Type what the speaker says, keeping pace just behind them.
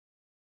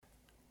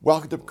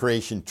Welcome to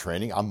Creation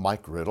Training. I'm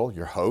Mike Riddle,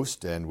 your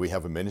host, and we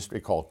have a ministry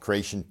called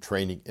Creation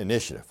Training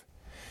Initiative.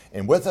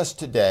 And with us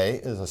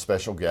today is a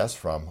special guest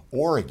from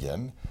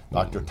Oregon,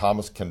 Dr.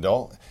 Thomas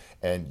Kendall.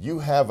 And you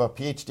have a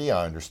PhD,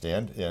 I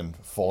understand, in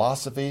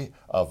philosophy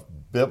of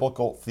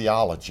biblical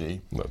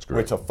theology. That's great.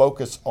 With a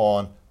focus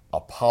on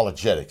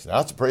apologetics. Now,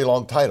 that's a pretty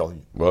long title.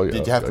 Well, yeah,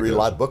 Did you have to read a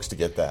lot of books to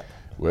get that?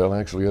 Well,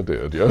 actually, I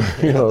did,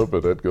 yeah.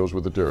 But that goes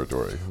with the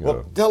territory.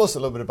 Well, tell us a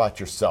little bit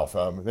about yourself.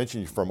 I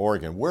mentioned you're from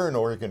Oregon. Where in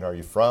Oregon are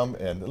you from?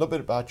 And a little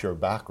bit about your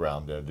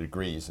background,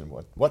 degrees, and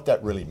what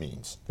that really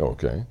means.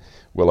 Okay.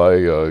 Well,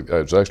 I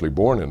was actually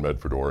born in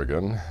Medford,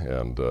 Oregon,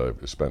 and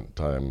spent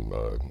time,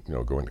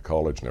 going to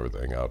college and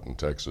everything out in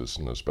Texas,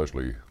 and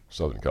especially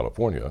Southern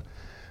California.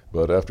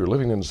 But after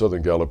living in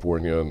Southern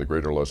California and the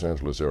greater Los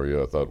Angeles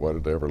area, I thought, why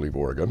did I ever leave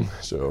Oregon?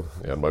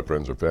 And my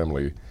friends and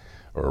family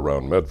are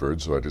around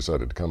Medford, so I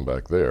decided to come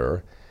back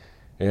there.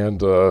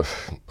 And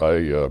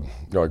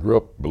I grew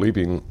up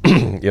believing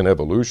in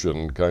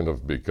evolution kind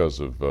of because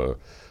of the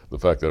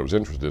fact that I was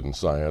interested in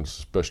science,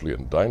 especially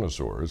in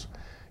dinosaurs.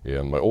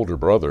 And my older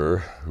brother,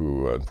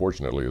 who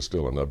unfortunately is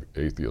still an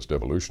atheist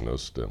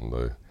evolutionist and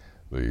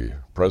the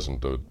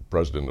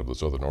president of the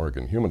Southern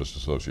Oregon Humanist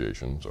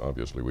Association, so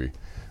obviously we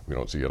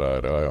don't see eye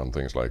to eye on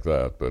things like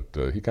that,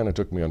 but he kind of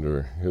took me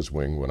under his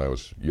wing when I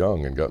was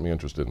young and got me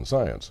interested in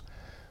science.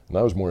 And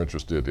I was more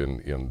interested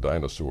in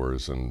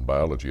dinosaurs and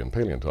biology and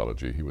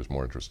paleontology. He was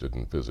more interested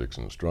in physics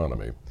and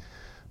astronomy.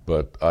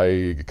 But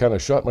I kind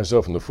of shot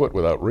myself in the foot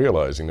without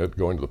realizing it.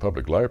 Going to the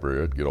public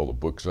library, I'd get all the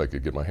books I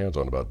could get my hands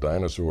on about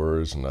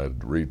dinosaurs, and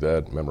I'd read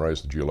that,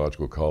 memorize the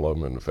geological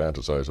column, and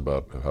fantasize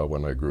about how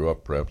when I grew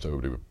up, perhaps I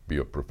would be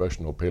a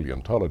professional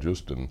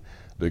paleontologist and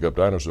dig up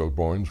dinosaur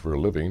bones for a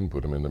living,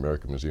 put them in the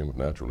American Museum of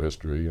Natural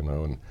History,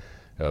 and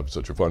have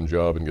such a fun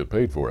job and get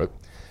paid for it.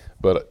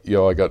 But,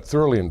 I got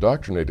thoroughly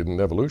indoctrinated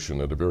in evolution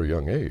at a very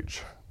young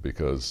age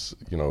because,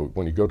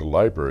 when you go to the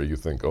library, you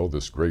think, oh,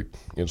 this great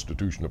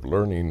institution of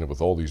learning with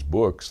all these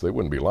books, they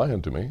wouldn't be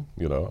lying to me.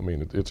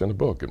 It's in a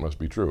book. It must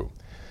be true.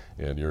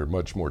 And you're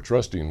much more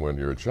trusting when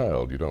you're a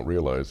child. You don't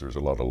realize there's a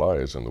lot of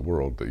lies in the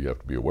world that you have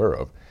to be aware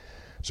of.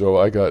 So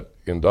I got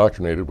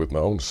indoctrinated with my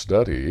own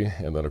study,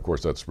 and then, of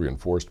course, that's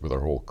reinforced with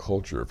our whole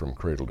culture from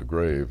cradle to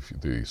grave,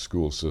 the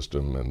school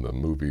system and the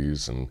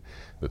movies and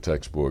the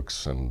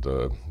textbooks and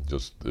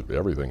just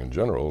everything in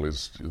general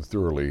is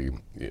thoroughly,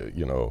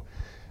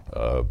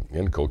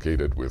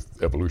 inculcated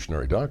with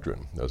evolutionary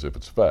doctrine, as if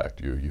it's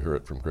fact. You hear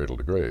it from cradle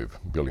to grave,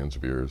 billions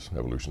of years,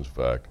 evolution's a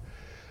fact.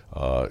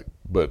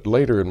 But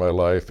later in my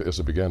life,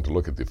 as I began to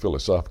look at the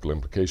philosophical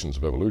implications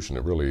of evolution,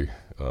 it really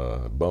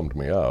bummed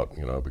me out,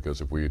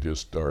 because if we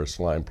just are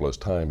slime plus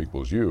time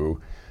equals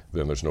you,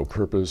 then there's no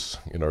purpose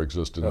in our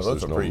existence. Now, those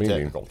there's are no pretty meaning.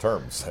 technical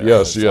terms.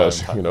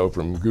 Yes,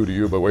 from goo to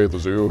you by way of the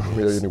zoo,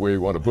 any way you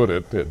want to put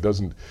it. It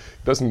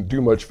doesn't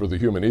do much for the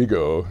human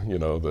ego,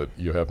 that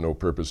you have no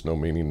purpose, no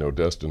meaning, no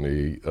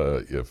destiny.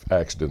 If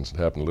accidents had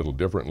happened a little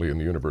differently in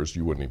the universe,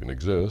 you wouldn't even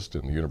exist,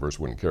 and the universe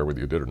wouldn't care whether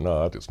you did or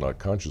not. It's not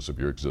conscious of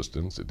your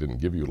existence. It didn't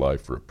give you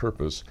life for a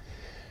purpose.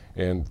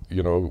 And,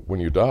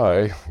 when you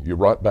die, you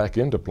rot back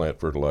into plant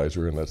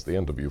fertilizer, and that's the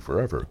end of you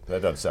forever.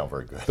 That doesn't sound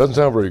very good. Doesn't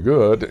sound very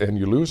good, and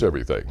you lose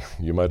everything.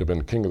 You might have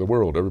been king of the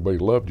world. Everybody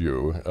loved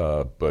you,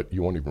 but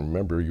you won't even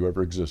remember you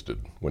ever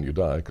existed when you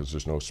die because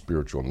there's no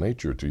spiritual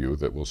nature to you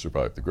that will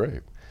survive the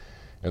grave.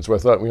 And so I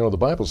thought, the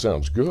Bible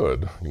sounds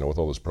good, with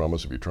all this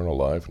promise of eternal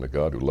life and a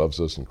God who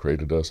loves us and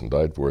created us and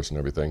died for us and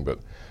everything, but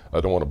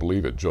I don't want to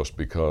believe it just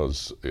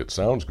because it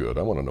sounds good.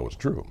 I want to know it's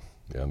true.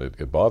 And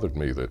it bothered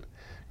me that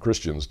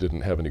Christians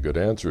didn't have any good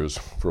answers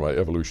for my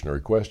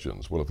evolutionary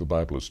questions. Well, if the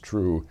Bible is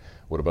true,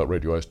 what about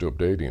radioisotope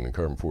dating and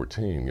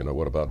carbon-14?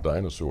 What about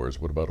dinosaurs?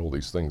 What about all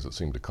these things that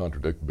seem to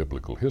contradict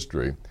biblical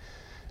history?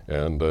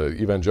 And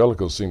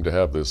evangelicals seem to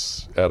have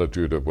this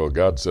attitude of, well,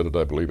 God said it,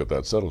 I believe it,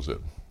 that settles it.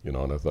 And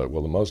I thought,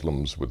 well, the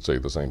Muslims would say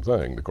the same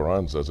thing. The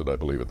Quran says it, I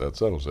believe it, that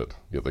settles it.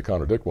 Yet they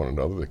contradict one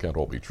another. They can't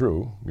all be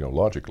true,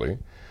 logically.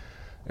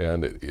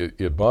 And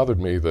it bothered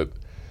me that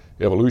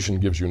evolution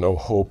gives you no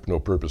hope, no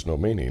purpose, no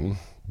meaning,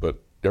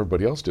 but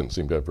everybody else didn't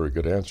seem to have very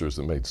good answers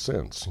that made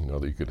sense,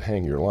 that you could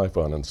hang your life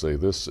on and say,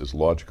 this is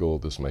logical,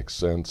 this makes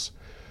sense,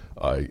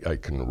 I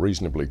can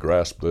reasonably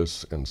grasp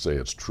this and say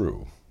it's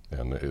true.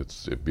 And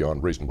it's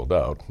beyond reasonable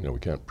doubt. We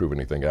can't prove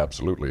anything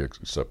absolutely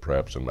except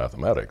perhaps in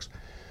mathematics.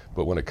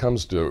 But when it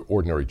comes to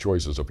ordinary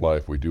choices of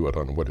life, we do it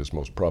on what is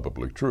most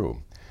probably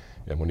true.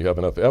 And when you have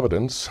enough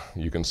evidence,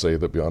 you can say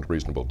that beyond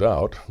reasonable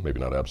doubt, maybe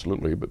not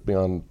absolutely, but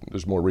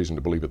there's more reason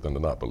to believe it than to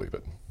not believe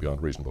it,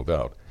 beyond reasonable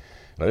doubt.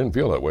 I didn't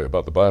feel that way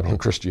about the Bible and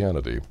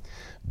Christianity,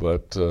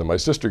 but my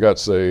sister got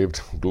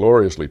saved,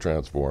 gloriously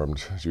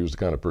transformed. She was the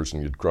kind of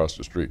person you'd cross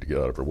the street to get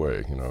out of her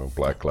way.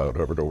 Black cloud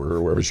hovered over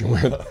her wherever she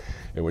went.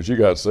 And when she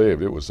got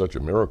saved, it was such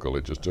a miracle,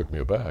 it just took me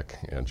aback.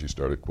 And she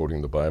started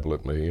quoting the Bible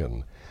at me,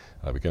 and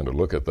I began to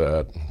look at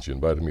that. She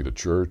invited me to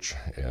church,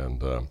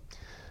 and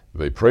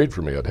they prayed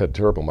for me. I'd had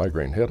terrible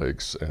migraine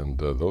headaches, and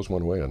those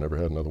went away. I never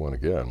had another one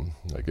again.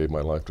 I gave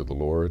my life to the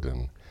Lord,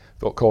 and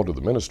felt called to the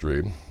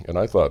ministry, and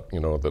I thought,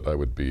 that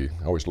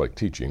I always liked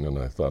teaching, and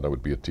I thought I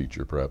would be a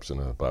teacher, perhaps in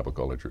a Bible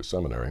college or a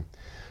seminary.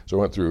 So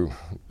I went through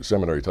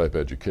seminary-type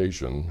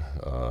education,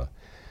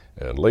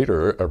 and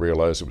later I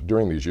realized that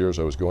during these years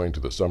I was going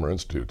to the summer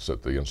institutes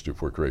at the Institute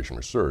for Creation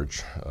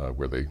Research,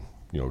 where they,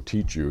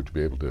 teach you to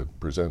be able to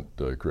present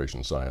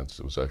creation science.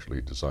 It was actually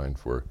designed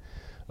for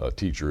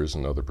teachers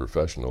and other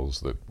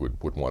professionals that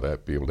would want to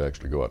be able to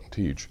actually go out and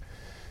teach.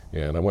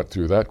 And I went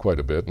through that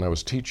quite a bit, and I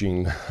was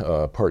teaching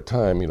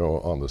part-time,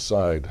 on the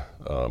side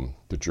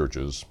to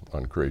churches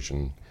on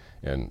creation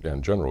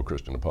and general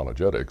Christian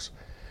apologetics.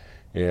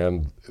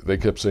 And they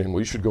kept saying,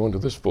 well, you should go into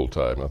this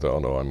full-time. I thought, oh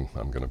no,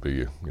 I'm going to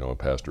be, a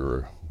pastor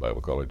or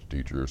Bible college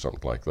teacher or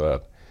something like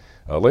that.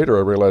 Later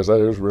I realized that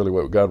is really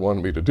what God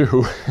wanted me to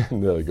do,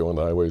 and go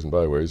into highways and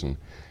byways and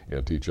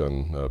teach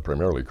on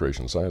primarily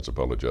creation science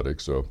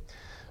apologetics. So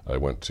I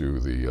went to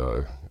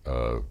the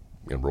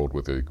enrolled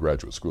with the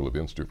Graduate School of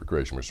the Institute for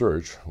Creation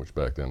Research, which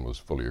back then was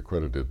fully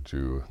accredited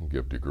to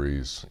give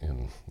degrees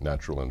in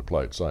natural and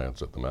applied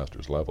science at the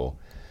master's level.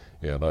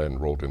 And I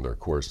enrolled in their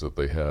course that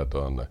they had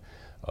on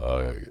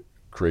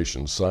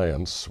creation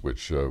science,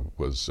 which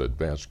was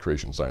Advanced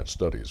Creation Science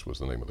Studies was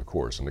the name of the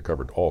course. And it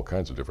covered all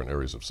kinds of different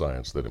areas of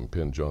science that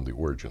impinge on the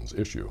origins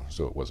issue.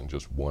 So it wasn't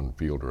just one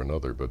field or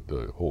another, but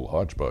a whole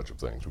hodgepodge of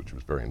things, which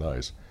was very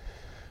nice.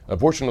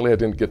 Unfortunately, I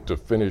didn't get to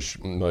finish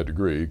my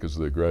degree because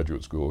the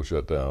graduate school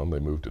shut down. They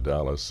moved to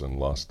Dallas and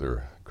lost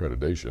their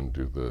accreditation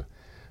due to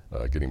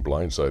the getting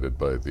blindsided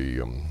by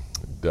the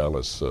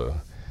Dallas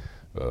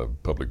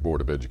Public Board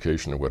of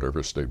Education or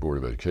whatever, State Board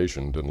of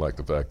Education, didn't like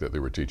the fact that they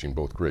were teaching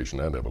both creation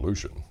and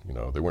evolution.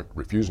 They weren't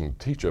refusing to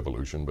teach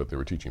evolution, but they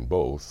were teaching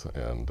both,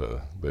 and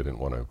they didn't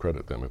want to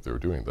accredit them if they were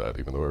doing that,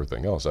 even though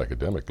everything else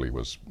academically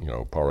was,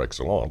 par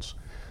excellence.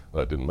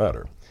 That didn't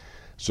matter.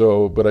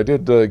 So, but I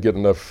did get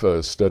enough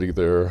study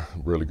there,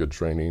 really good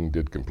training,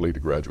 did complete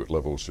a graduate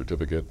level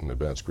certificate in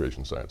Advanced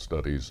Creation Science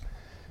Studies,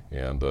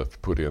 and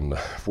I've put in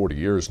 40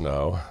 years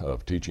now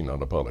of teaching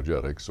on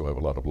apologetics, so I have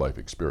a lot of life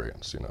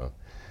experience,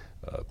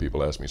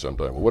 People ask me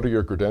sometimes, well, what are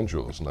your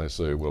credentials? And I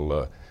say,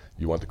 well,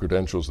 you want the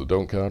credentials that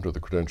don't count or the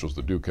credentials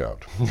that do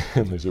count?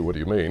 And they say, what do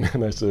you mean?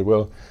 And I say,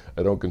 well,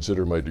 I don't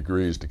consider my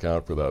degrees to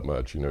count for that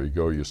much. You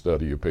go, you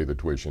study, you pay the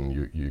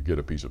tuition, you get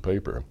a piece of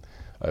paper.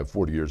 I have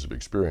 40 years of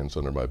experience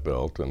under my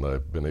belt, and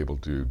I've been able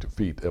to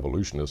defeat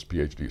evolutionists,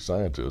 PhD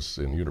scientists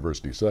in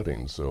university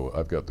settings, so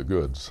I've got the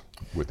goods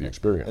with the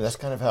experience. And that's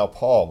kind of how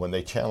Paul, when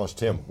they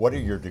challenged him, what are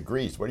your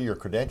degrees, what are your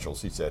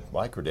credentials? He said,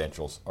 my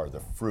credentials are the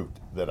fruit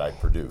that I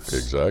produce.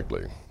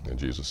 Exactly. And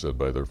Jesus said,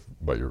 by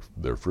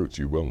their fruits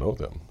you will know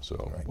them.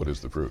 So right. What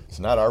is the fruit? It's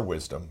not our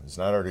wisdom, it's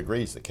not our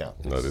degrees that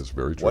count. That is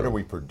very true. What are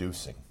we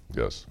producing?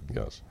 Yes,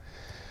 yes.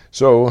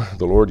 So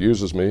the Lord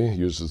uses me,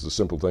 uses the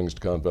simple things to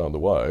confound the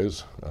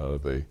wise.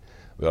 They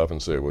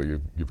often say, well,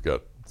 you've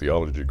got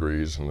theology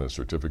degrees and a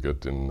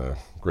certificate in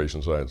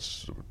creation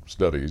science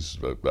studies,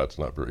 but that's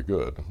not very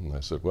good. And I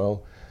said,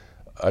 well,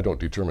 I don't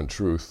determine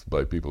truth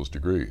by people's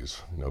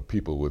degrees.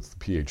 People with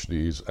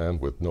PhDs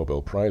and with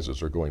Nobel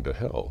Prizes are going to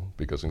hell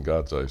because in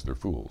God's eyes they're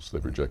fools.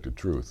 They've rejected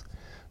truth.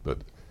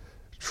 But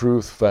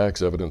truth,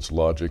 facts, evidence,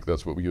 logic,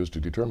 that's what we use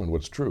to determine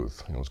what's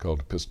truth. It's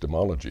called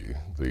epistemology,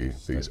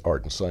 the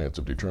art and science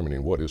of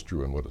determining what is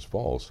true and what is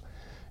false.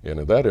 And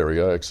in that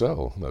area, I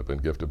excel. I've been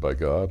gifted by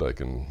God. I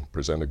can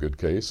present a good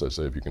case. I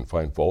say, if you can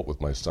find fault with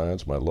my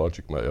science, my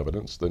logic, my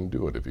evidence, then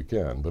do it if you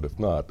can. But if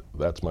not,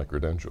 that's my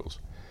credentials.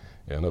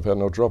 And I've had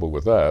no trouble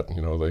with that.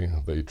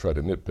 They try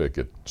to nitpick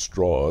at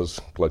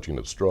straws, clutching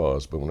at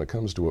straws, but when it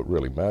comes to what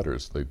really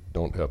matters, they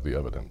don't have the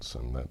evidence,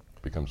 and that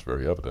becomes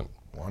very evident.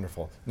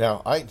 Wonderful.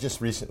 Now, I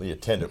just recently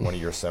attended one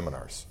of your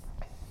seminars,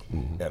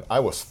 and I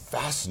was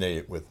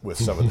fascinated with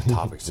some of the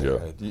topics.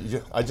 Yeah.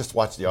 I just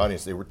watched the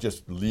audience. They were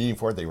just leaning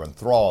forward. They were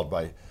enthralled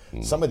by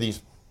some of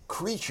these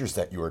creatures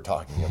that you were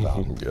talking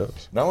about.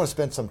 Yes. And I want to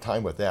spend some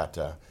time with that,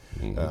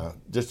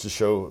 just to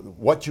show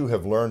what you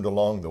have learned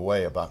along the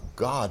way about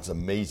God's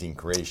amazing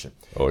creation.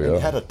 Oh, yeah. And you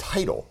had a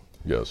title.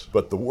 Yes.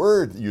 But the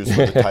word used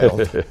for the title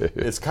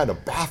is kind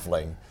of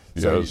baffling.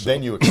 So yes.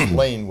 then you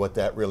explain what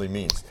that really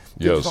means.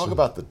 Can you talk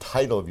about the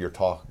title of your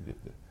talk?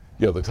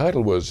 Yeah, the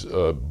title was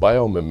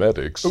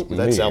Biomimetics. Ooh,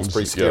 that sounds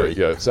pretty scary.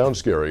 Yeah, it sounds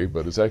scary,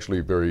 but it's actually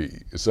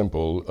very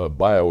simple.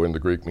 Bio in the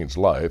Greek means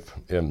life,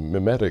 and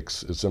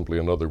mimetics is simply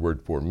another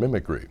word for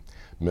mimicry.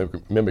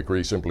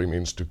 Mimicry simply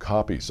means to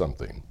copy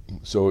something.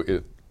 So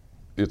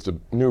it's a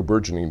new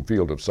burgeoning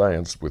field of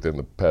science within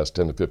the past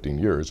 10 to 15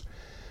 years,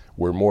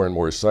 where more and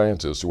more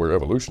scientists, who are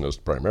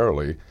evolutionists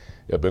primarily,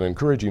 have been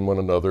encouraging one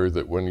another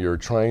that when you're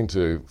trying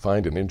to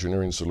find an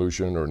engineering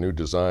solution or a new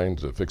design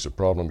to fix a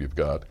problem you've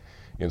got,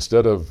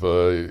 instead of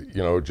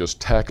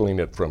just tackling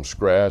it from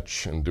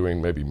scratch and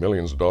doing maybe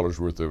millions of dollars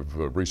worth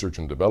of research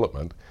and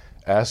development,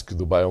 ask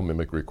the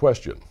biomimicry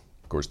question.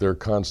 Of course, their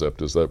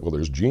concept is that, well,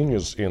 there's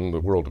genius in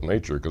the world of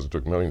nature because it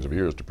took millions of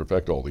years to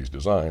perfect all these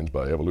designs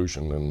by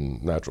evolution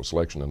and natural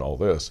selection and all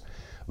this.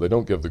 They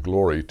don't give the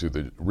glory to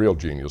the real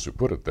genius who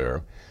put it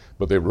there,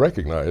 but they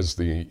recognize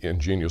the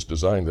ingenious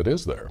design that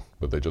is there,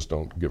 but they just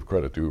don't give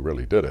credit to who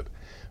really did it.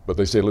 But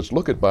they say, let's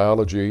look at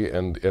biology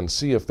and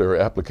see if there are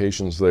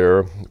applications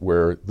there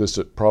where this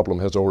problem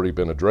has already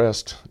been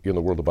addressed in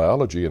the world of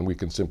biology, and we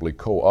can simply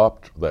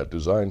co-opt that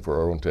design for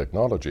our own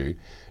technology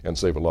and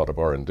save a lot of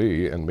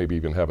R&D and maybe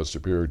even have a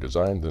superior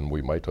design than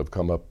we might have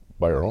come up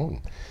by our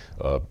own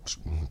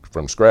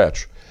from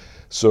scratch.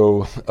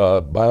 So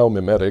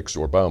biomimetics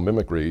or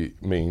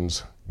biomimicry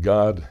means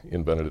God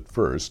invented it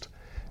first,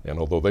 and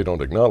although they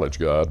don't acknowledge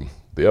God,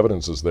 the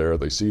evidence is there,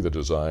 they see the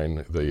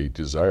design, they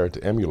desire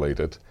to emulate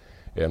it.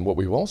 And what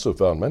we've also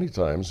found many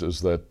times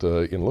is that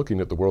in looking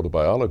at the world of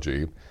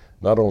biology,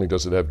 not only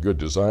does it have good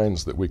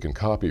designs that we can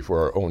copy for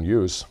our own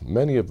use,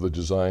 many of the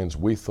designs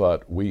we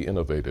thought we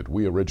innovated,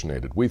 we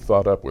originated, we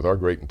thought up with our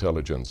great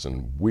intelligence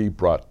and we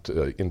brought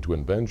into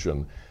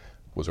invention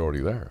was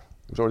already there.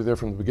 It was already there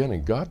from the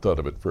beginning. God thought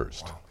of it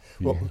first. Wow.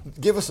 Well,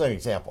 give us an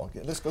example.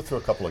 Let's go through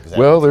a couple of examples.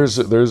 Well,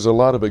 there's a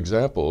lot of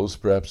examples.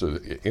 Perhaps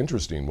an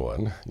interesting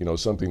one,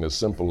 something as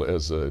simple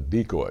as a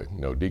decoy.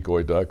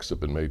 Decoy ducks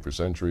have been made for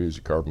centuries.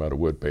 You carve them out of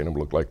wood, paint them to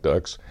look like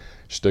ducks,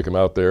 stick them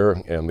out there,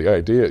 and the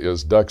idea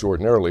is ducks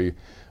ordinarily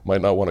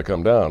might not want to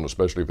come down,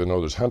 especially if they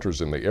know there's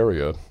hunters in the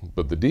area,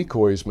 but the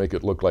decoys make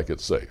it look like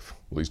it's safe.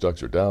 Well, these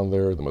ducks are down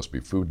there, there must be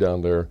food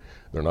down there,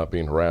 they're not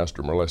being harassed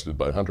or molested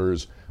by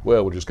hunters.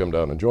 Well, we'll just come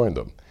down and join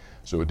them.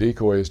 So a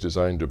decoy is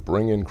designed to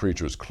bring in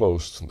creatures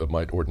close that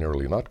might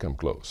ordinarily not come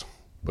close.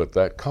 But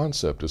that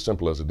concept, as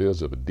simple as it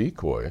is of a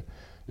decoy,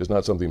 is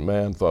not something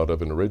man thought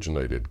of and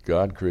originated.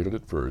 God created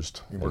it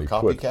first. We're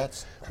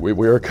copycats? We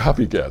are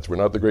copycats. We're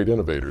not the great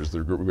innovators.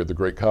 We're the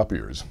great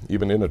copiers,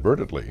 even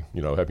inadvertently,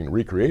 having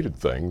recreated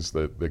things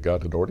that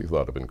God had already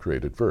thought of and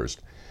created first.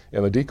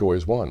 And the decoy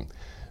is one.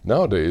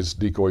 Nowadays,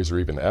 decoys are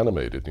even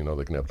animated.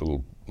 They can have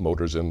little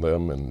motors in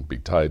them and be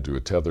tied to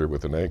a tether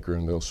with an anchor,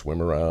 and they'll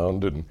swim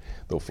around and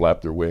they'll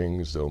flap their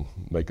wings, they'll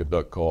make a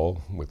duck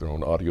call with their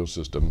own audio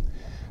system.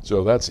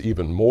 So that's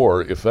even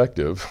more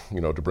effective,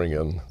 to bring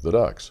in the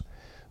ducks.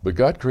 But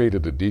God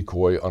created a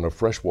decoy on a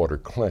freshwater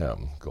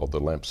clam called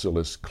the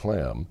Lampsilis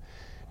clam.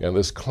 And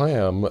this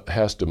clam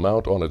has to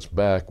mount on its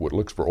back what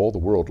looks for all the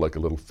world like a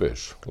little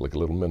fish, like a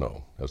little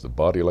minnow. It has the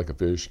body like a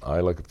fish,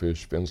 eye like a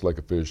fish, fins like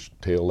a fish,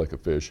 tail like a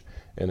fish,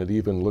 and it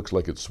even looks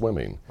like it's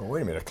swimming. Well,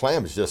 wait a minute, a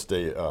clam is just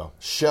a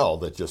shell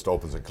that just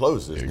opens and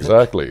closes.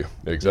 Exactly.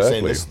 You're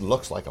saying this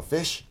looks like a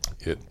fish?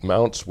 It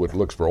mounts what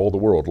looks for all the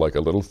world like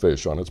a little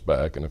fish on its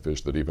back, and a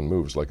fish that even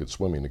moves like it's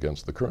swimming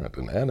against the current,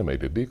 an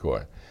animated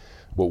decoy.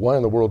 But why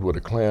in the world would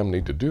a clam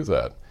need to do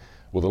that?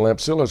 Well, the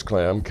Lampsilis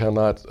clam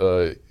cannot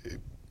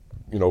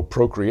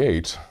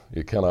procreate.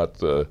 It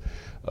cannot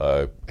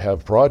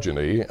have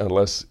progeny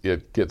unless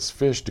it gets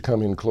fish to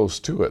come in close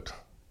to it.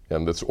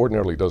 And this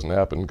ordinarily doesn't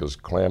happen because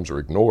clams are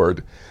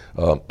ignored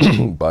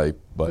by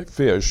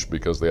fish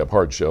because they have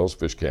hard shells.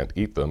 Fish can't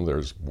eat them. They're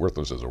as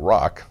worthless as a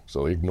rock,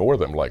 so they ignore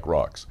them like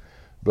rocks.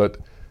 But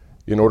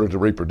in order to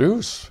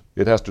reproduce,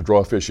 it has to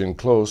draw fish in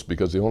close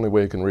because the only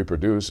way it can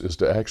reproduce is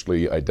to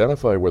actually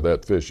identify where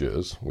that fish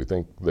is. We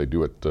think they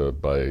do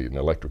it by an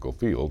electrical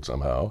field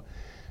somehow.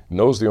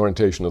 Knows the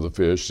orientation of the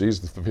fish, sees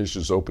the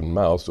fish's open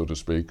mouth, so to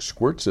speak,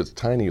 squirts its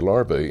tiny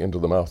larvae into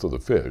the mouth of the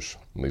fish.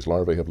 And these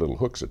larvae have little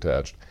hooks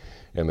attached,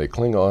 and they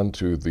cling on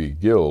to the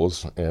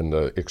gills and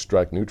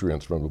extract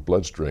nutrients from the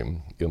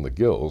bloodstream in the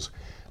gills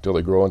until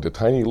they grow into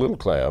tiny little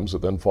clams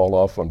that then fall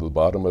off onto the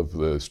bottom of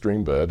the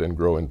stream bed and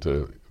grow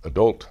into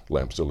adult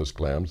Lampsilis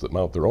clams that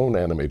mount their own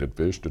animated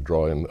fish to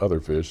draw in other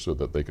fish so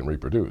that they can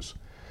reproduce.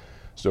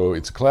 So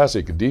it's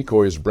classic.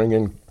 Decoys bring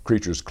in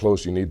creatures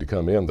close you need to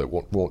come in that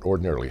won't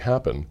ordinarily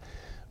happen.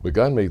 But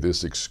God made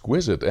this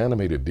exquisite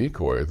animated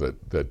decoy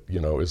that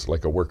is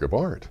like a work of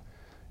art.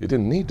 It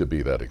didn't need to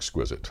be that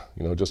exquisite.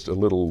 Just a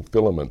little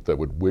filament that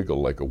would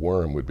wiggle like a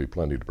worm would be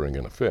plenty to bring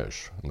in a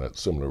fish. And that's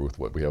similar with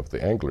what we have with the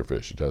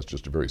anglerfish. It has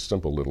just a very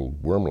simple little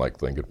worm-like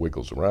thing. It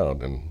wiggles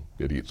around and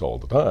it eats all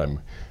the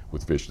time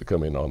with fish that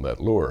come in on that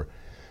lure.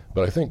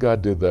 But I think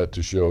God did that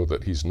to show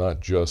that he's not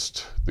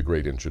just the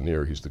great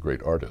engineer, he's the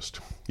great artist.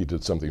 He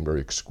did something very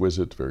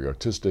exquisite, very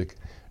artistic,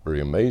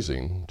 very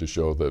amazing to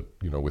show that,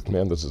 with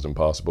man this is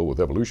impossible, with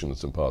evolution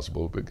it's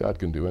impossible, but God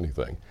can do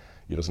anything.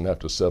 He doesn't have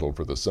to settle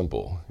for the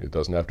simple. It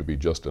doesn't have to be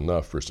just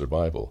enough for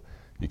survival.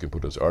 He can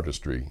put his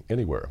artistry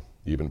anywhere,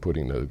 even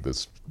putting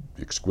this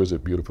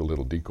exquisite, beautiful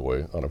little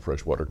decoy on a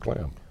freshwater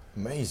clam.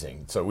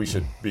 Amazing. So we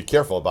should be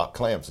careful about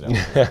clams now.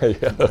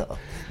 Yeah.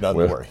 None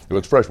to worry.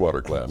 It's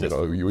freshwater clam.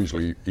 You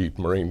usually eat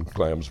marine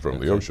clams from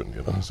the ocean.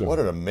 So. What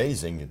an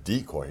amazing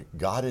decoy.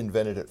 God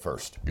invented it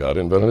first. God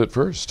invented it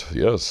first,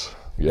 yes.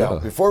 Yeah. Now,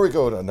 before we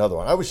go to another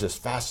one, I was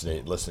just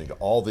fascinated listening to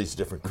all these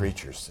different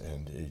creatures,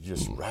 and it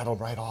just rattled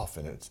right off,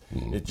 and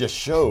it just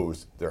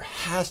shows there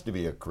has to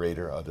be a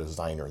creator, a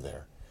designer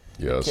there.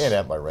 Yes. You can't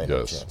have by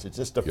random chance. It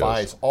just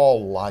defies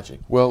all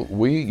logic. Well,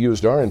 we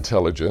used our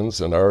intelligence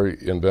and our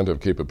inventive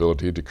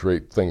capability to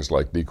create things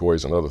like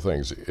decoys and other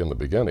things in the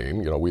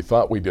beginning. We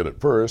thought we did it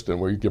first, and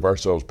we give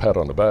ourselves a pat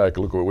on the back,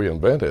 look what we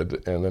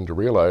invented, and then to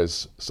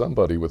realize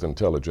somebody with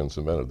intelligence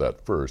invented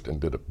that first and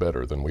did it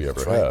better than we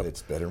ever have.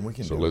 It's better than we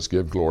can do. So let's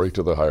give glory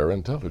to the higher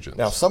intelligence.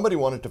 Now, if somebody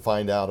wanted to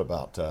find out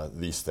about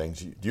these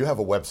things, do you have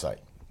a website?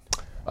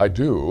 I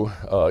do.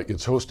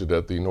 It's hosted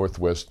at the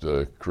Northwest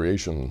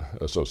Creation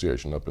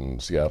Association up in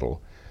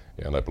Seattle,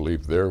 and I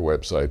believe their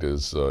website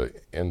is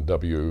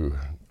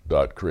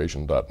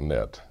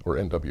nw.creation.net or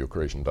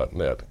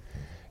nwcreation.net.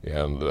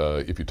 And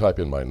if you type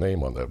in my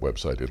name on that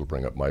website, it'll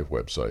bring up my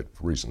website,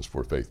 Reasons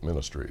for Faith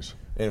Ministries.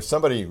 And if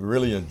somebody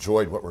really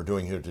enjoyed what we're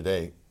doing here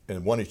today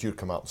and wanted you to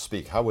come out and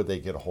speak, how would they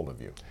get a hold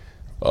of you?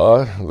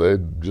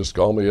 They'd just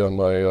call me on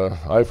my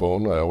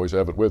iPhone. I always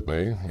have it with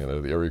me.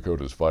 The area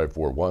code is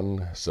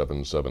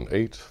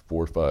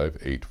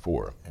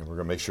 541-778-4584. And we're going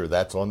to make sure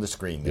that's on the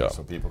screen there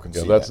so people can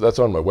see that's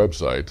on my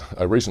website.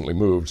 I recently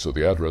moved, so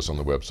the address on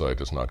the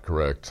website is not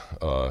correct.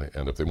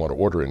 And if they want to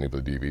order any of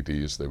the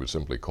DVDs, they would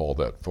simply call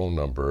that phone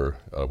number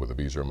with a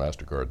Visa or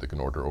MasterCard. They can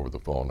order over the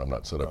phone. I'm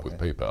not set up with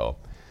PayPal.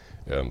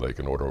 And they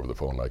can order over the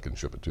phone. I can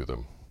ship it to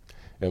them.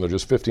 And they're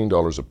just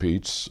 $15 a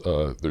piece.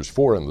 There's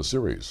 4 in the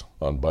series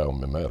on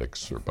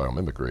biomimetics or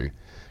biomimicry,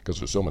 because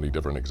there's so many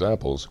different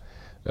examples.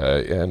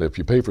 And if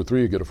you pay for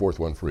 3, you get a 4th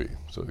one free.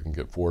 So you can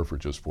get 4 for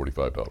just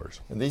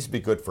 $45. And these would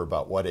be good for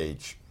about what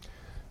age?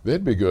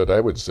 They'd be good,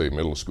 I would say,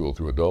 middle school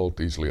through adult,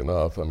 easily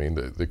enough. I mean,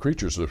 the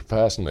creatures are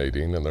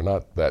fascinating, and they're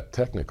not that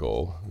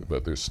technical,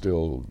 but they're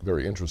still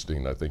very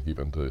interesting, I think,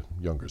 even to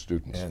younger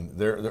students. And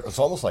it's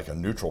almost like a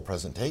neutral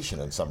presentation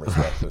in some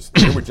respects.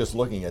 They were just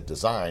looking at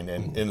design,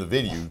 and in the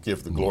video, you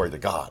give the glory to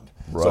God.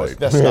 Right. So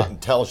that's not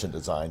intelligent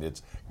design,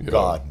 it's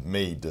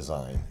God-made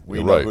design.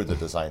 We know who the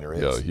designer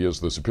is. Yeah, he is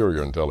the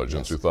superior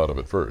intelligence who thought of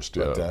it first.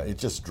 But it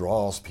just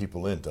draws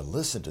people in to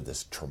listen to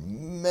this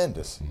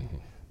tremendous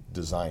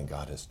design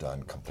God has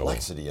done,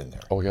 complexity in there.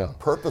 Oh, yeah.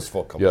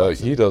 Purposeful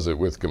complexity. Yeah, he does it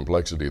with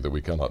complexity that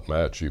we cannot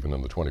match even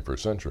in the 21st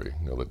century.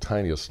 The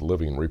tiniest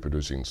living,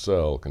 reproducing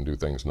cell can do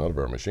things none of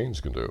our machines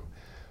can do.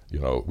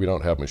 We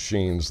don't have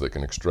machines that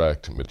can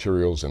extract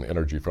materials and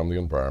energy from the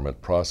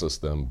environment, process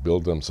them,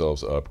 build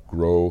themselves up,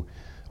 grow,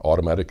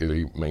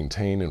 automatically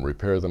maintain and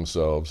repair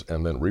themselves,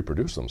 and then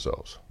reproduce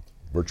themselves.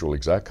 Virtual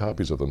exact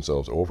copies of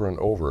themselves over and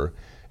over,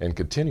 and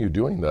continue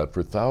doing that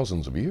for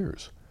thousands of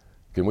years.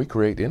 Can we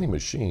create any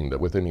machine that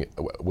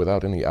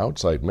without any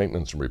outside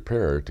maintenance and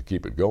repair to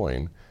keep it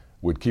going,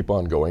 would keep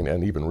on going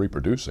and even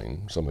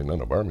reproducing, something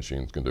none of our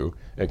machines can do,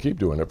 and keep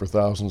doing it for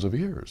thousands of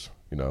years?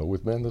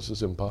 With men this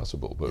is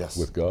impossible, but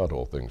with God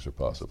all things are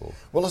possible.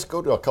 Well, let's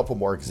go to a couple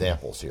more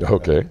examples here.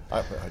 Okay.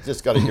 I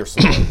just got to hear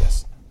some of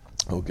this.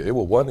 Okay,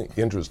 well, one,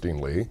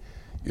 interestingly,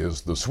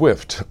 is the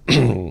swift.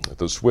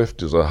 The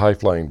swift is a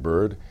high-flying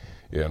bird.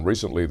 And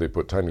recently they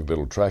put tiny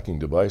little tracking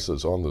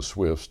devices on the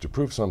swifts to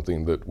prove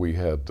something that we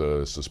had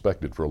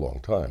suspected for a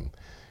long time.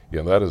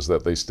 And that is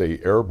that they stay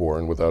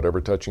airborne without ever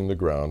touching the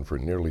ground for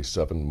nearly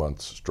 7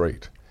 months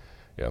straight.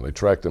 And they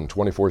tracked them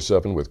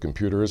 24/7 with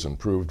computers and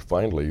proved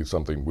finally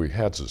something we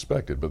had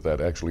suspected, but that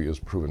actually is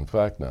proven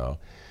fact now.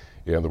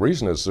 And the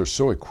reason is they're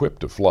so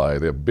equipped to fly.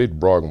 They have big,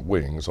 broad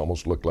wings,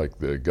 almost look like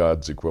the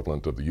God's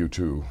equivalent of the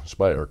U-2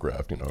 spy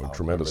aircraft,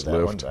 tremendous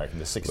lift. One back in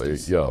the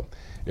 60s.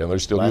 And they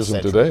still use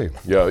them century.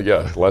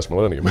 today. Last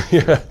millennium.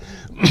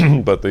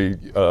 But they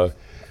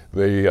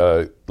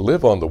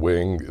live on the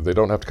wing. They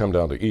don't have to come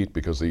down to eat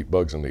because they eat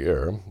bugs in the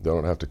air. They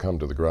don't have to come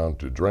to the ground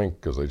to drink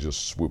because they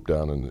just swoop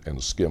down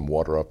and skim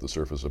water off the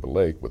surface of a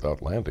lake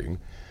without landing.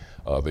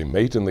 They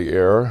mate in the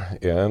air,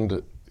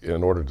 and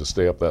in order to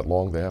stay up that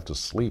long, they have to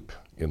sleep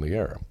in the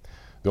air.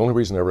 The only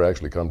reason they ever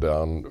actually come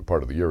down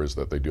part of the year is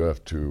that they do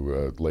have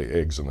to lay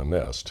eggs in a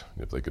nest.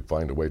 If they could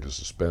find a way to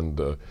suspend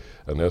a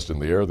nest in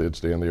the air, they'd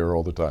stay in the air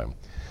all the time.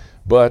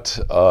 But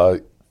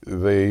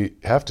they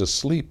have to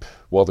sleep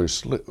while they're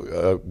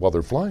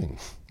flying.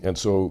 And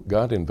so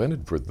God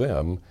invented for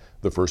them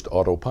the first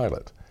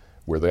autopilot,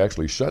 where they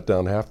actually shut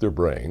down half their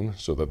brain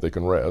so that they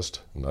can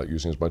rest, not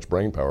using as much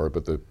brain power,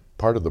 but the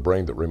part of the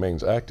brain that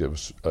remains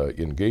active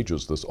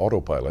engages this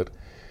autopilot,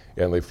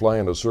 and they fly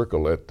in a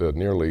circle at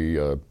nearly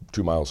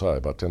 2 miles high,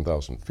 about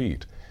 10,000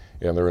 feet.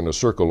 And they're in a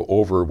circle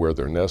over where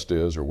their nest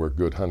is or where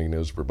good hunting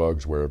is for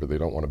bugs, wherever. They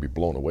don't want to be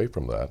blown away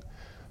from that.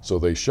 So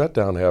they shut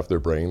down half their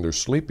brain, they're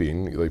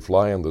sleeping, they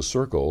fly in the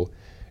circle,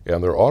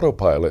 and their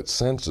autopilot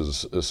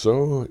senses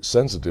so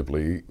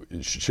sensitively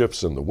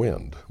shifts in the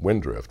wind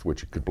drift,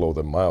 which could blow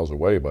them miles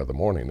away by the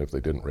morning if they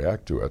didn't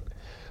react to it.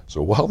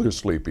 So while they're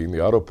sleeping,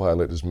 the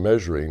autopilot is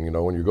measuring,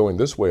 when you're going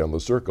this way on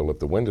the circle, if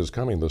the wind is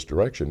coming this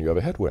direction, you have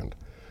a headwind.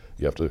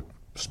 You have to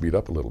speed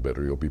up a little bit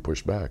or you'll be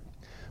pushed back.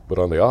 But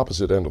on the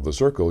opposite end of the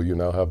circle, you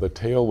now have the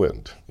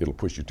tailwind. It'll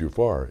push you too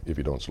far if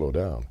you don't slow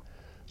down.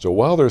 So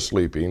while they're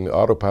sleeping, the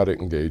autopilot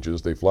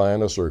engages, they fly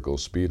in a circle,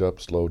 speed up,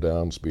 slow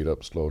down,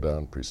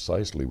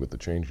 precisely with the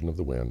changing of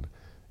the wind.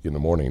 In the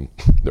morning,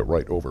 they're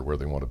right over where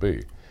they want to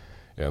be.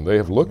 And they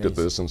have looked at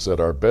this and said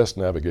our best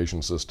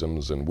navigation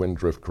systems and wind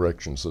drift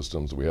correction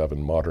systems we have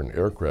in modern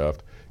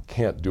aircraft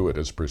can't do it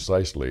as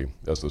precisely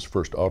as this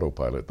first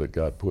autopilot that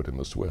God put in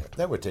the Swift.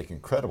 That would take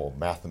incredible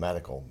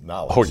mathematical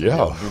knowledge. Oh,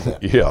 yeah.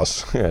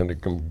 Yes, and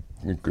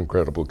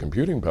incredible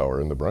computing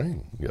power in the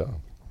brain, yeah.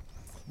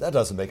 That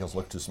doesn't make us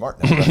look too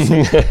smart now, does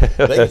it?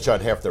 They can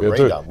shut half their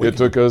brain down. It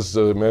took us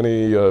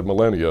many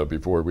millennia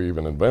before we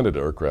even invented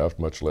aircraft,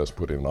 much less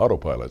put in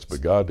autopilots.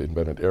 But God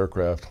invented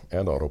aircraft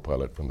and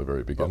autopilot from the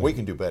very beginning. But we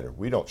can do better.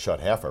 We don't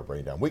shut half our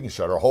brain down. We can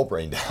shut our whole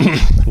brain down.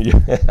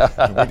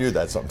 Yeah. We do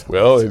that sometimes.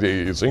 Well,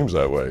 it seems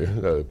that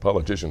way.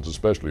 Politicians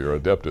especially are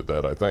adept at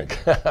that, I think.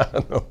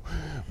 No,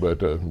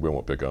 but we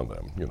won't pick on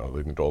them. You know,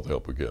 they need all the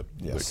help we get.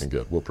 Yes. They can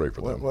get. We'll pray for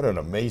them. What an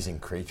amazing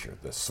creature,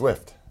 the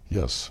Swift.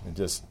 Yes. In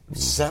just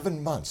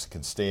 7 months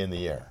can stay in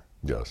the air.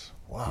 Yes.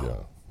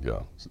 Wow.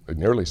 Yeah.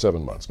 Nearly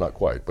 7 months, not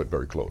quite, but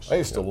very close. I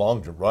used to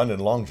run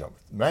and long jump.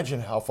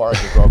 Imagine how far I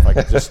could go if I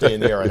could just stay in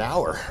the air an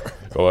hour.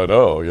 Oh, I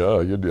know.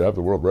 Yeah, you'd have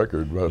the world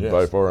record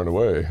by far and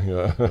away.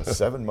 Yeah.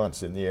 7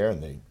 months in the air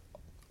and they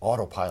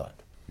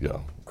autopilot.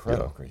 Yeah.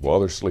 Incredible creature. While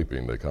they're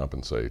sleeping, they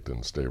compensate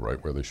and stay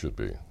right where they should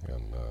be,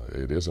 and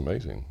it is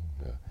amazing.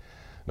 Yeah.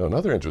 Now,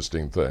 another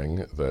interesting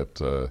thing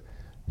that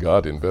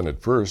God invented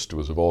first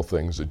was, of all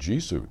things, a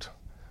G-suit.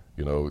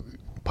 You know,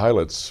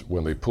 pilots,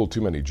 when they pull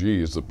too many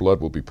G's, the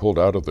blood will be pulled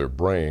out of their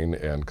brain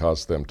and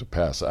cause them to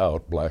pass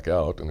out, black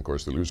out, and of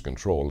course they lose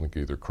control and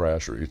can either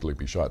crash or easily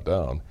be shot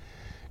down.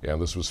 And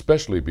this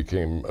especially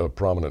became a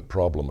prominent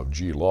problem of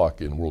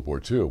G-lock in World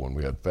War II when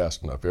we had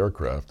fast enough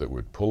aircraft that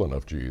would pull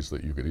enough G's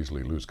that you could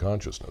easily lose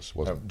consciousness.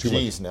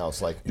 G's now,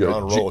 it's like you're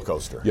on a roller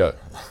coaster.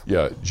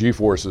 Yeah.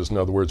 G-forces, in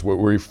other words, what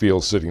we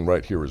feel sitting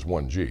right here is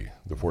 1G,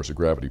 the force of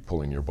gravity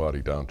pulling your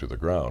body down to the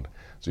ground.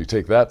 So you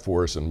take that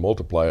force and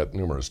multiply it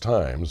numerous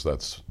times,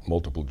 that's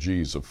multiple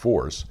G's of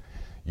force.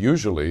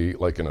 Usually,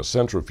 like in a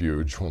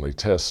centrifuge, when they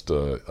test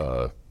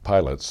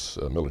pilots,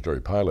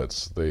 military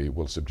pilots, they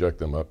will subject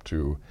them up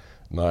to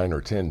 9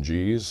 or 10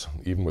 G's.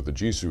 Even with the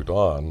G-suit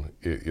on,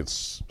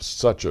 it's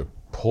such a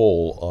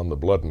pull on the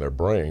blood in their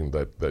brain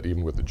that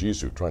even with the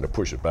G-suit, trying to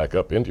push it back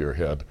up into your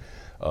head,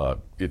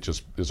 it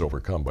just is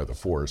overcome by the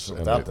force,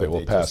 and they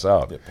will pass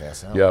out.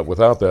 Yeah,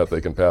 without that,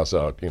 they can pass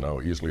out,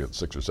 easily at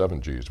 6 or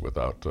 7 G's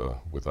without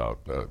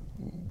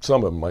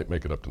some of them might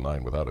make it up to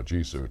 9 without a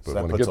G-suit, but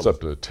when it gets up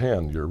to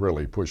 10, you're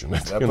really pushing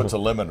it. That puts a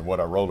limit on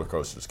what our roller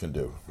coasters can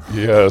do.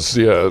 Yes,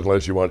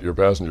 unless you want your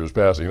passengers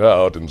passing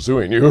out and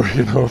suing you,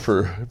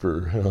 for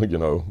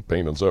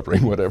pain and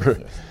suffering, whatever.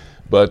 Yes.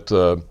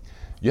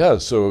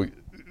 But so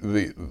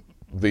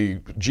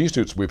the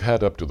G-suits we've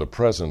had up to the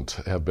present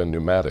have been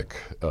pneumatic.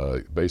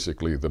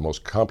 Basically, the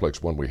most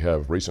complex one we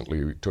have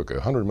recently took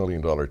 $100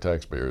 million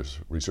taxpayers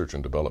research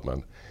and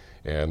development,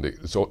 and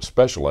it's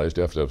specialized.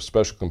 You have to have a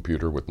special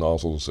computer with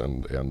nozzles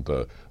and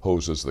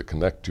hoses that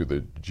connect to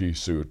the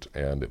G-suit,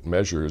 and it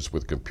measures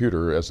with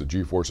computer as the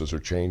G-forces are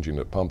changing.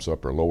 It pumps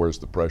up or lowers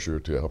the pressure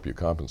to help you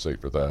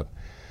compensate for that.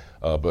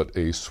 But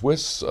a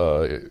Swiss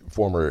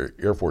former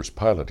Air Force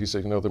pilot, he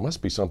said, there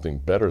must be something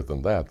better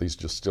than that. These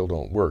just still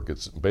don't work.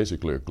 It's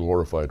basically a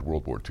glorified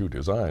World War II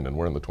design, and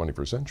we're in the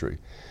 21st century.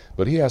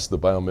 But he asked the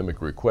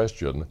biomimicry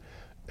question,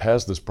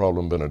 has this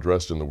problem been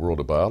addressed in the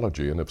world of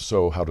biology, and if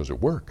so, how does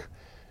it work?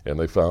 And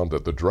they found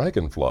that the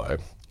dragonfly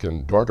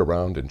can dart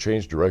around and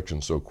change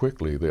direction so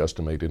quickly, they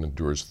estimate it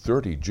endures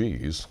 30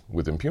 Gs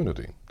with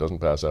impunity. Doesn't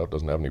pass out,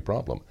 doesn't have any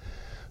problem.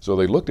 So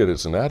they looked at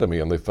its anatomy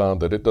and they found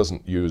that it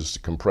doesn't use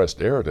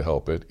compressed air to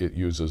help it, it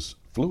uses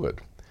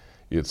fluid.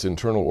 Its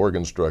internal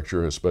organ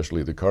structure,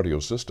 especially the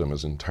cardio system,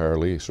 is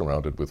entirely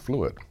surrounded with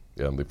fluid.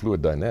 And the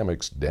fluid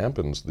dynamics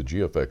dampens the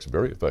G effects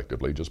very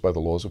effectively just by the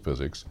laws of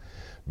physics.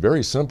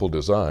 Very simple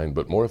design,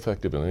 but more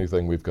effective than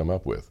anything we've come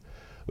up with.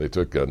 They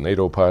took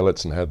NATO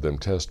pilots and had them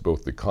test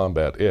both the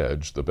Combat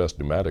Edge, the best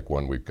pneumatic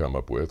one we've come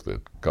up with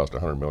that cost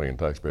 $100 million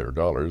taxpayer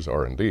dollars,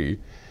 R&D.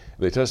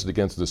 They tested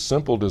against this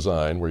simple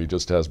design where he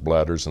just has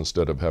bladders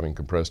instead of having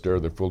compressed air.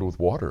 They're filled with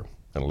water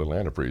and a little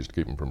antifreeze to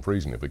keep them from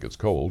freezing if it gets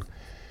cold.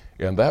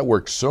 And that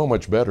worked so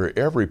much better.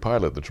 Every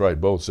pilot that tried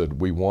both said,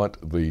 we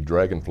want the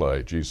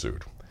Dragonfly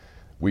G-suit.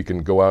 We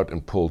can go out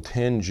and pull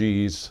 10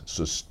 Gs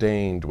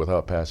sustained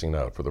without passing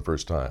out for the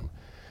first time.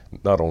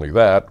 Not only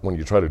that, when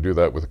you try to do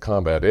that with a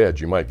Combat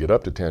Edge, you might get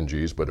up to 10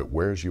 Gs, but it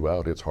wears you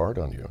out. It's hard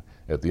on you.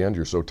 At the end,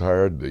 you're so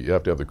tired that you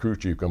have to have the crew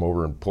chief come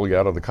over and pull you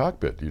out of the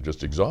cockpit. You're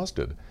just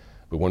exhausted.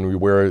 But when we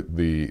wear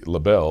the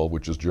Labelle,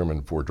 which is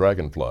German for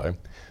dragonfly,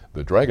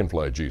 the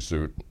Dragonfly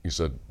G-suit, he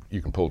said,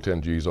 you can pull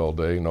 10 Gs all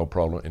day, no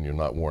problem, and you're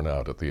not worn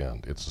out at the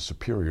end. It's a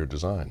superior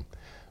design.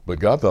 But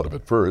God thought of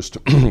it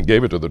first,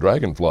 gave it to the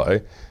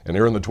Dragonfly, and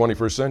here in the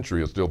 21st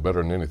century, it's still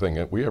better than anything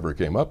that we ever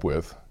came up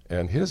with.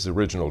 And his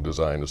original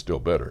design is still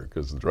better,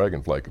 because the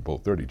Dragonfly could pull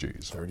 30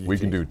 Gs. We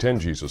can do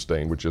 10 G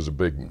sustained, which is a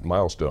big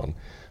milestone,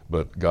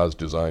 but God's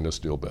design is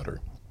still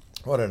better.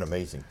 What an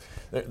amazing.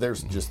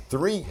 There's just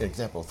three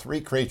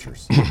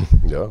creatures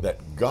that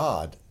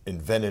God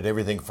invented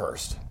everything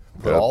first.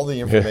 Put all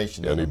the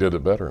information in. And he did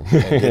it better. And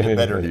did it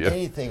better than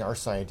anything our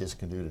scientists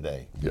can do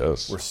today.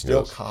 Yes. We're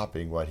still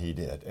copying what he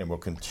did, and we'll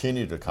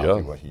continue to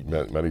copy what he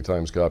did. Many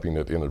times copying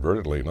it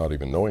inadvertently, not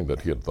even knowing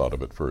that he had thought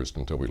of it first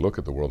until we look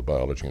at the world of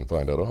biology and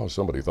find out, oh,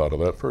 somebody thought of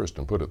that first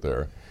and put it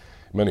there.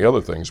 Many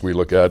other things we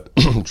look at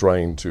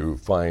trying to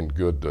find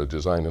good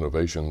design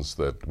innovations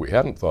that we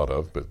hadn't thought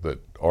of, but that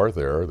are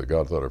there, that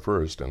God thought of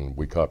first, and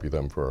we copy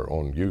them for our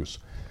own use.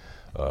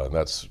 And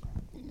that's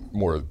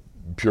more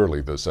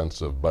purely the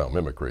sense of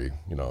biomimicry,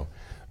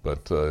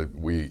 But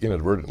we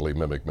inadvertently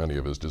mimic many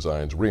of his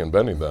designs,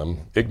 reinventing them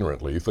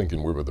ignorantly,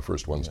 thinking we were the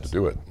first ones to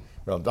do it.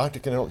 Well, Dr.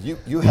 Kendall,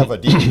 you have a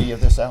DVD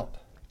of this out?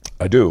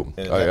 I do.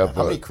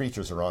 How many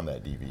creatures are on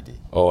that DVD?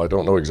 Oh, I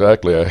don't know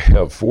exactly. I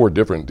have 4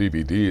 different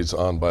DVDs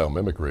on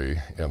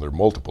biomimicry, and there are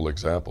multiple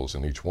examples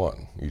in each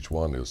one. Each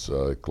one is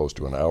close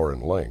to an hour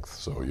in length,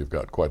 so you've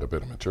got quite a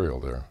bit of material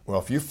there. Well,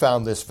 if you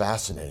found this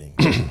fascinating,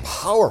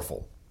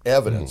 powerful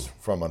evidence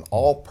from an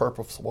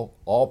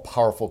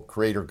all-powerful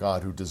creator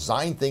God who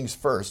designed things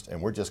first,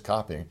 and we're just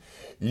copying,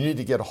 you need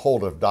to get a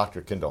hold of Dr.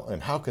 Kendall.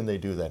 And how can they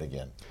do that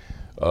again?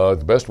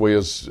 The best way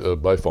is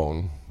by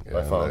phone.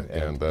 By phone.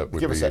 And that would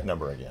give be us that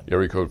number again.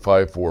 Area code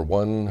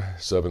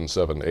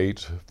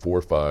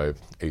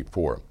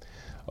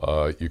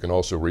 541-778-4584. You can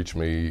also reach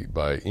me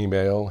by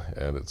email,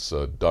 and it's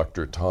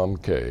Dr. Tom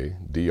K,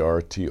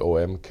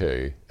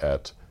 DRTOMK,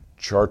 at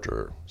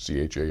charter,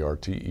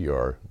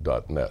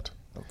 CHARTER.net.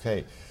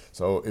 Okay,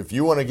 so if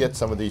you want to get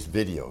some of these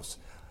videos,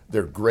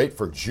 they're great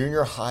for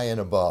junior high and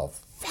above.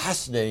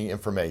 Fascinating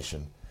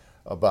information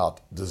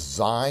about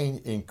design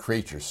in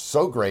creatures.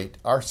 So great,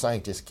 our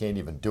scientists can't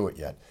even do it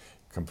yet.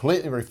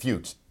 Completely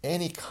refutes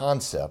any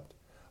concept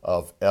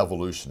of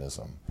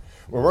evolutionism.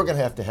 Well, we're going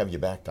to have you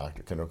back,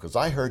 Dr. Kendall, because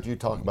I heard you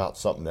talk about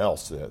something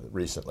else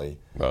recently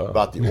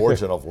about the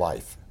origin of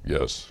life.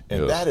 Yes.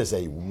 And that is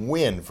a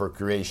win for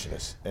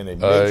creationists and a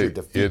major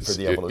defeat for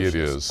the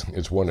evolutionists. It is.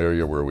 It's one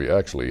area where we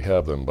actually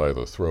have them by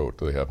the throat.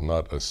 They have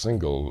not a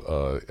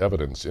single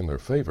evidence in their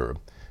favor,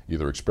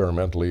 either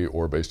experimentally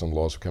or based on the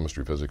laws of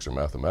chemistry, physics, or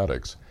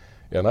mathematics.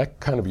 And I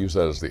kind of use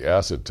that as the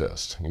acid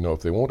test.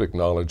 If they won't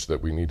acknowledge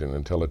that we need an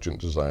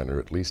intelligent designer,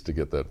 at least to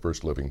get that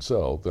first living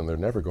cell, then they're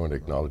never going to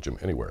acknowledge him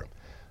anywhere.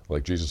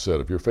 Like Jesus said,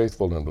 if you're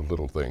faithful in the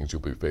little things,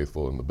 you'll be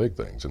faithful in the big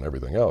things and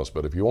everything else.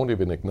 But if you won't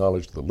even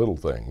acknowledge the little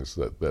things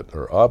that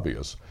are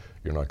obvious,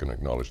 you're not going to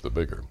acknowledge the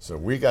bigger. So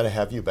we got to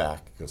have you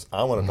back, because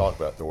I want to talk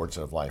about the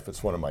origin of life.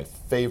 It's one of my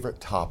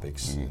favorite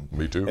topics.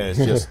 Me too.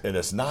 And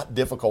it's not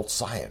difficult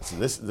science.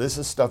 This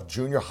is stuff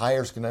junior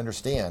hires can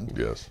understand.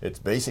 Yes. It's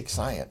basic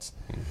science.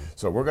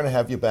 So we're going to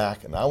have you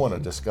back, and I want to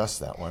discuss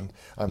that one.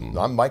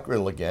 I'm Mike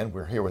Riddle again.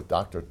 We're here with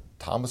Dr.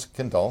 Thomas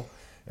Kendall.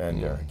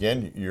 And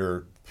again,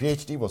 your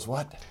PhD was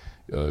what?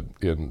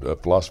 In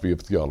philosophy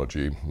of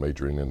theology,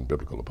 majoring in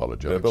biblical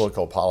apologetics.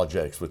 Biblical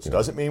apologetics, which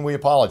doesn't mean we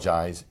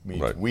apologize. It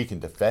means we can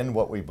defend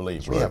what we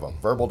believe. We have a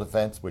verbal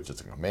defense, which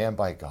is a command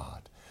by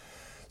God.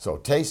 So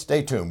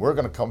stay tuned. We're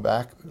going to come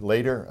back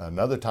later,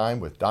 another time,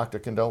 with Dr.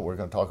 Kendall. We're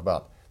going to talk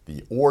about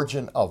the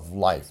origin of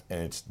life,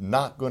 and it's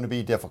not going to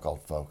be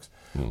difficult, folks.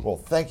 Well,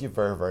 thank you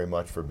very, very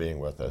much for being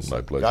with us.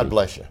 My pleasure. God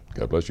bless you.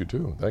 God bless you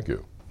too. Thank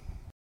you.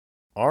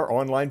 Our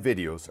online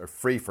videos are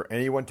free for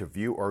anyone to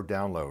view or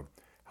download.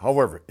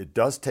 However, it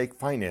does take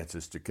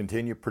finances to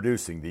continue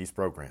producing these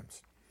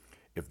programs.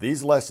 If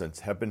these lessons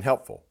have been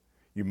helpful,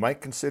 you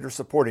might consider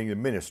supporting the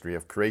Ministry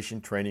of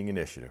Creation Training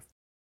Initiative.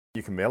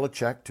 You can mail a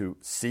check to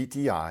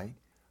CTI,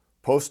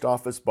 Post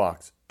Office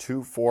Box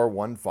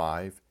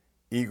 2415,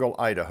 Eagle,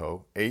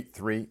 Idaho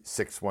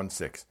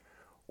 83616.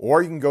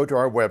 Or you can go to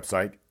our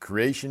website,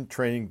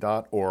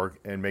 creationtraining.org,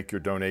 and make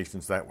your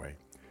donations that way.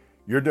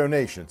 Your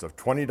donations of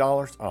 $20,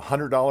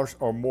 $100,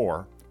 or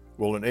more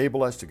will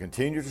enable us to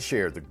continue to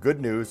share the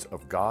good news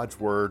of God's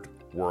Word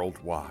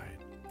worldwide.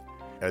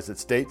 As it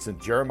states in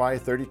Jeremiah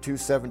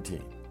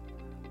 32:17,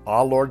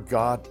 "Ah, Lord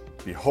God,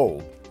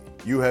 behold,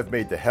 you have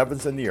made the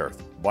heavens and the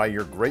earth by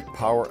your great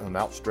power and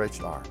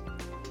outstretched arm.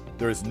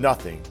 There is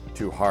nothing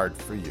too hard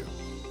for you."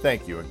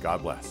 Thank you, and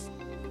God bless.